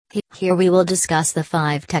Here we will discuss the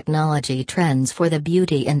 5 technology trends for the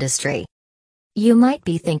beauty industry. You might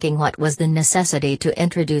be thinking, what was the necessity to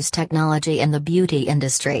introduce technology in the beauty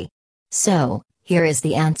industry? So, here is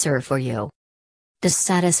the answer for you.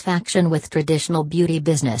 Dissatisfaction with traditional beauty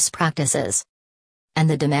business practices and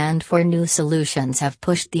the demand for new solutions have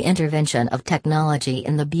pushed the intervention of technology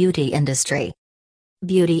in the beauty industry.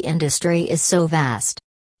 Beauty industry is so vast.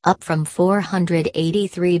 Up from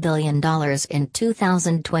 $483 billion in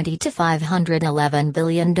 2020 to $511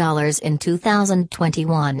 billion in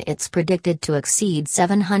 2021, it's predicted to exceed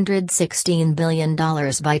 $716 billion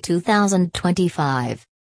by 2025.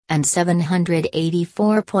 And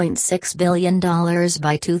 $784.6 billion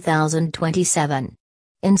by 2027.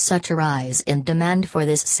 In such a rise in demand for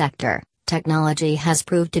this sector, technology has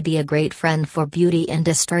proved to be a great friend for beauty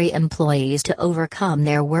industry employees to overcome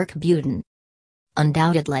their work burden.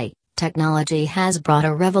 Undoubtedly, technology has brought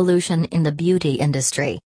a revolution in the beauty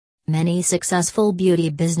industry. Many successful beauty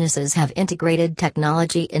businesses have integrated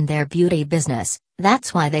technology in their beauty business,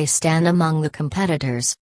 that's why they stand among the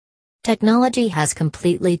competitors. Technology has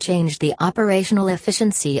completely changed the operational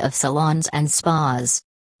efficiency of salons and spas.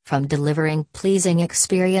 From delivering pleasing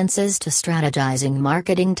experiences to strategizing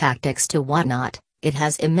marketing tactics to whatnot, it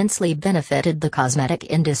has immensely benefited the cosmetic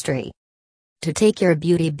industry. To take your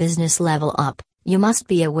beauty business level up, you must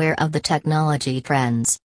be aware of the technology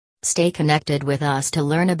trends. Stay connected with us to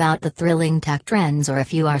learn about the thrilling tech trends, or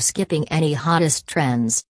if you are skipping any hottest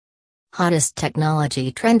trends. Hottest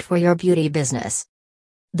technology trend for your beauty business.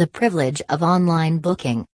 The privilege of online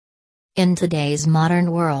booking. In today's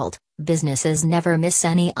modern world, businesses never miss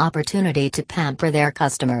any opportunity to pamper their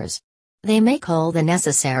customers. They make all the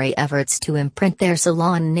necessary efforts to imprint their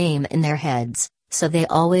salon name in their heads, so they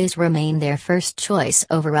always remain their first choice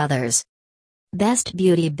over others. Best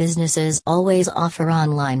beauty businesses always offer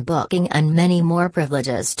online booking and many more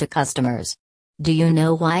privileges to customers. Do you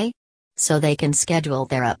know why? So they can schedule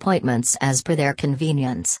their appointments as per their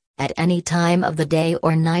convenience, at any time of the day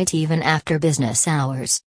or night, even after business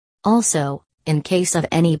hours. Also, in case of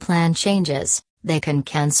any plan changes, they can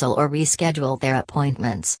cancel or reschedule their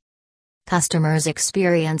appointments. Customers'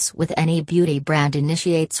 experience with any beauty brand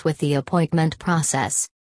initiates with the appointment process.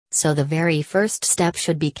 So the very first step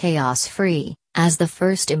should be chaos-free, as the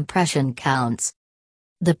first impression counts.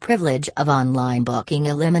 The privilege of online booking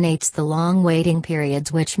eliminates the long waiting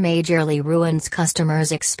periods which majorly ruins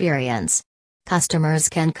customers' experience. Customers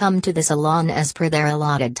can come to the salon as per their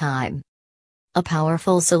allotted time. A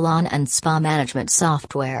powerful salon and spa management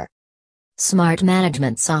software. Smart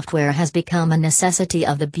management software has become a necessity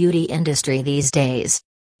of the beauty industry these days.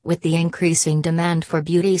 With the increasing demand for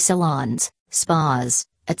beauty salons, spas,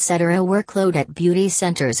 etc., workload at beauty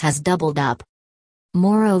centers has doubled up.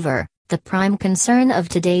 Moreover, the prime concern of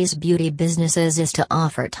today's beauty businesses is to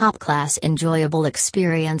offer top-class enjoyable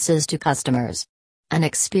experiences to customers. An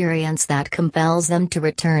experience that compels them to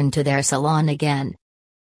return to their salon again.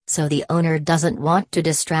 So the owner doesn't want to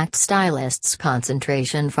distract stylists'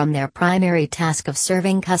 concentration from their primary task of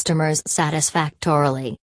serving customers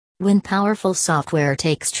satisfactorily. When powerful software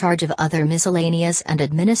takes charge of other miscellaneous and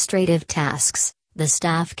administrative tasks, the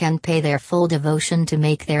staff can pay their full devotion to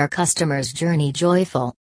make their customers' journey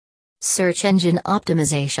joyful. Search engine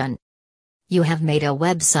optimization. You have made a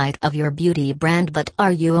website of your beauty brand, but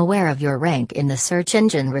are you aware of your rank in the search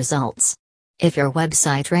engine results? If your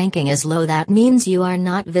website ranking is low, that means you are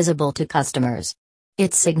not visible to customers.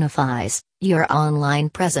 It signifies your online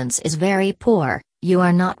presence is very poor, you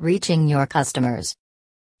are not reaching your customers.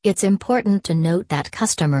 It's important to note that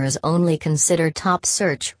customers only consider top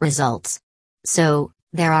search results. So,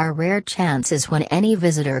 there are rare chances when any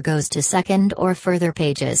visitor goes to second or further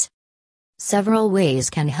pages. Several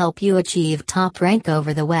ways can help you achieve top rank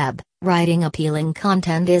over the web. Writing appealing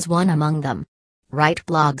content is one among them. Write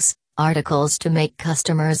blogs, articles to make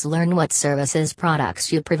customers learn what services,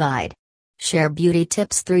 products you provide. Share beauty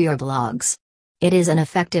tips through your blogs. It is an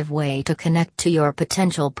effective way to connect to your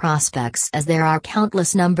potential prospects, as there are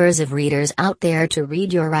countless numbers of readers out there to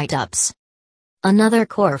read your write-ups. Another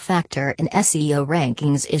core factor in SEO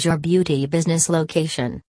rankings is your beauty business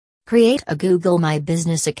location. Create a Google My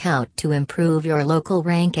Business account to improve your local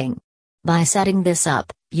ranking. By setting this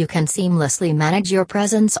up, you can seamlessly manage your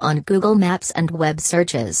presence on Google Maps and web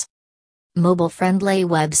searches. Mobile-friendly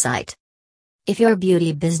website. If your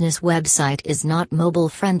beauty business website is not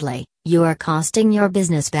mobile-friendly, you are costing your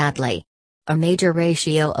business badly. A major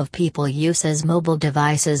ratio of people uses mobile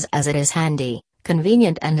devices as it is handy,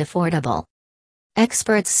 convenient and affordable.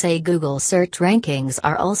 Experts say Google search rankings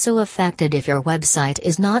are also affected if your website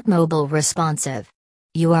is not mobile responsive.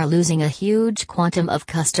 You are losing a huge quantum of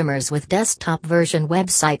customers with desktop version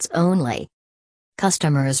websites only.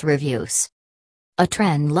 Customers' reviews. A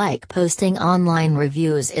trend like posting online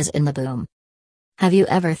reviews is in the boom. Have you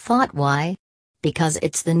ever thought why? Because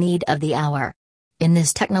it's the need of the hour. In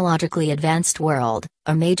this technologically advanced world,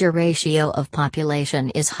 a major ratio of population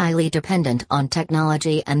is highly dependent on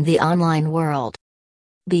technology and the online world.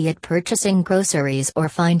 Be it purchasing groceries or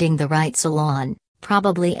finding the right salon,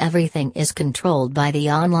 probably everything is controlled by the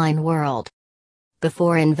online world.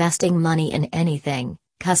 Before investing money in anything,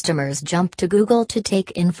 customers jump to Google to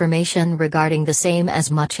take information regarding the same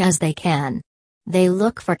as much as they can. They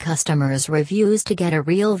look for customers' reviews to get a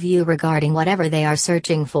real view regarding whatever they are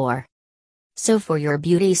searching for. So for your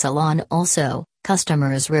beauty salon also,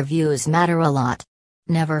 customers' reviews matter a lot.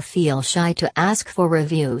 Never feel shy to ask for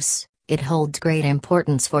reviews, it holds great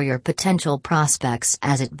importance for your potential prospects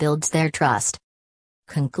as it builds their trust.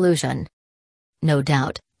 Conclusion. No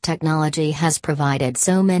doubt, technology has provided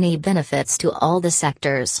so many benefits to all the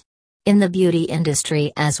sectors. In the beauty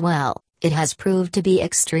industry as well, it has proved to be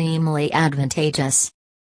extremely advantageous.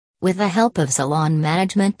 With the help of salon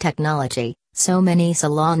management technology, so many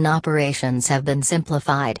salon operations have been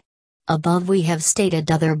simplified. Above we have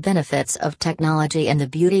stated other benefits of technology in the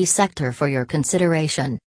beauty sector for your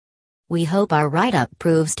consideration. We hope our write-up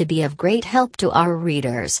proves to be of great help to our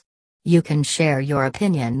readers. You can share your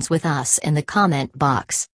opinions with us in the comment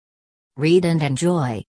box. Read and enjoy.